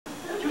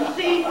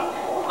See,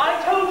 I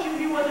told you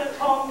he was a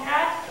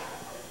tomcat.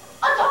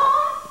 A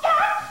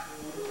tomcat?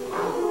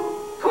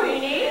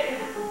 Queenie,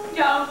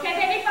 don't get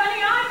any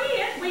funny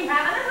ideas. We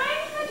have an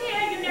arrangement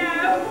here, you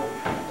know.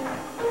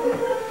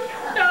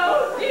 No,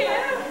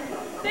 dear,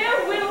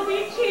 there will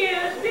be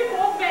tears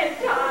before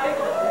bedtime.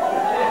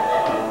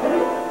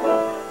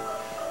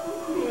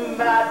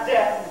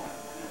 Madam,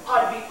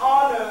 I'd be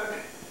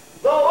honored,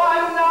 though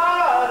I'm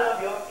not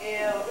of your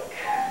ilk.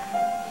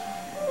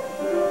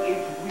 If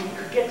we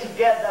could get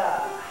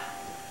together,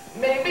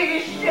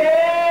 maybe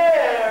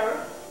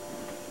share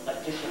a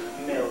dish of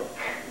milk.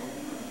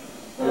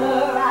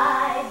 Sir,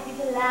 I'd be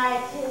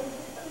delighted,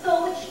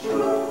 though it's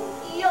true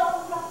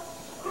you're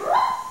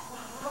rough.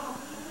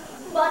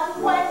 But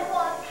when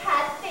one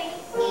has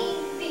things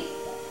easy,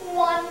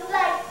 one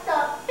likes a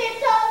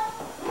bit of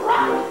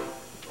rough.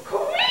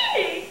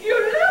 Queenie, you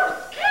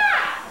loose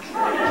cat!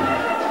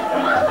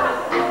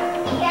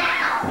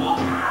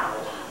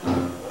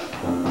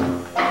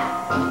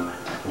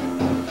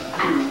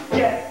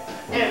 Yes,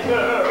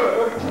 ever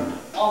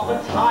on the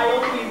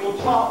tiles we will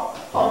talk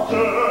of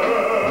you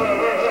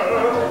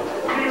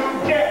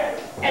get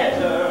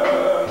ever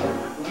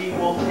we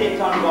will sit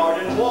on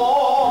garden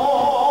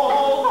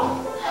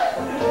walls.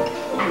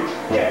 You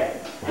get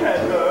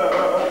ever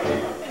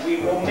we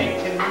will make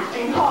him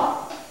sing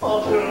hot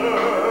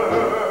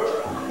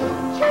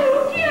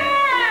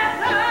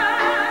Together,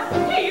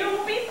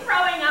 you'll be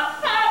throwing up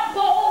fat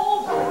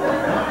balls.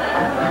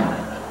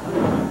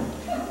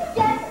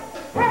 Yes,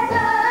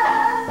 Heather,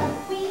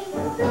 we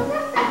will build a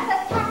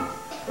cat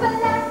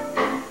ballet.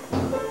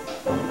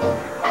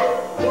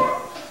 Yes,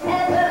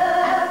 Heather,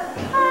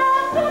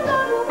 after the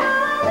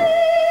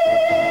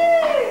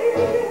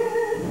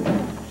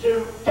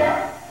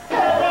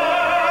together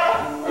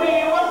we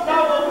will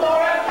snuggle for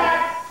a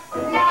cat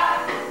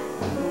nap.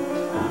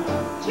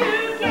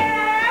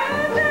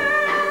 Together,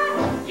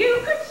 you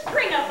could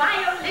string a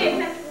violin.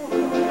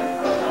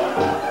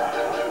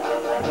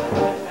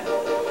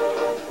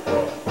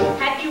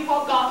 Have you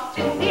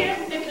forgotten, dear,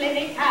 the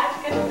clinic has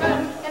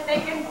confirmed that they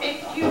can fit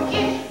you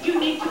in. You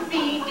need to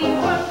be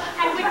dewormed,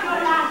 and with your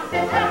last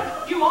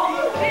attempt, you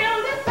almost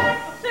killed us back,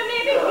 so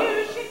maybe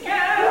you should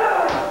go.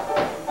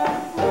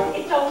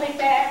 It's only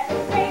fair to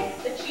say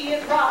that she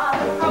is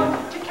rather prone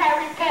to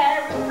carry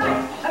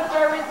parasites. Her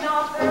fur is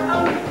not her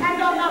own,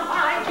 and on the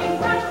hygiene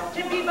front,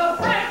 to be both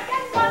frank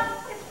and blunt,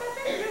 it's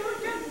better you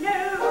should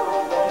know.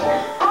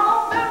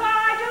 Although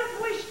I don't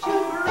wish to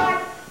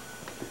write,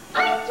 I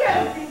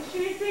don't think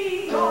she'd be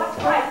your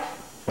type.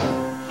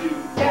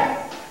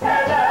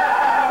 Together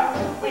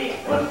we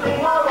will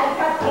sing our own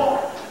cat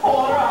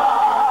for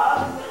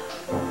us.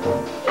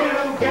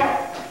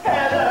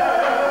 Together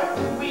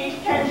we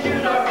can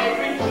choose our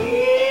favorite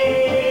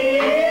king.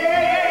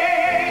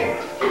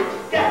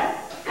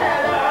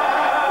 Together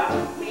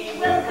we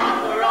will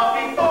conquer all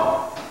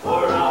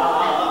before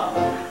us.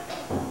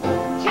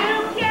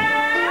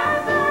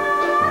 Together,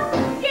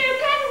 you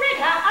can rid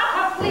her of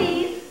her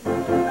fleas.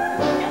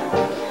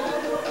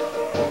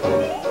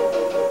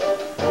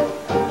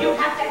 You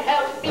have to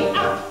help me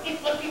out.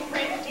 It's looking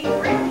pretty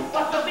grim.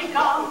 What will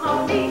become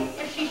of me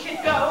if she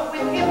should go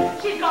with him?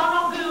 She's gone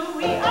all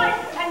gooey eyes,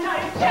 and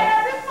I'm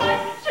terrified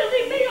she'll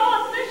leave me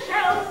on the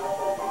shelf.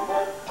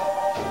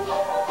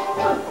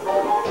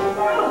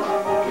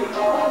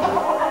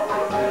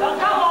 Well,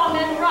 go on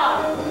and run.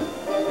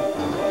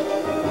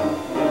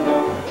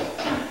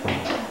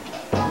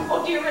 Oh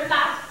dear,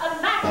 alas,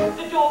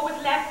 the door was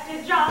left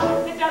ajar.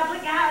 The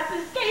Dublin has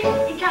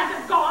escaped. He can't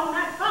have gone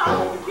that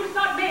far. If you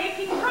start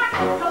making tracks,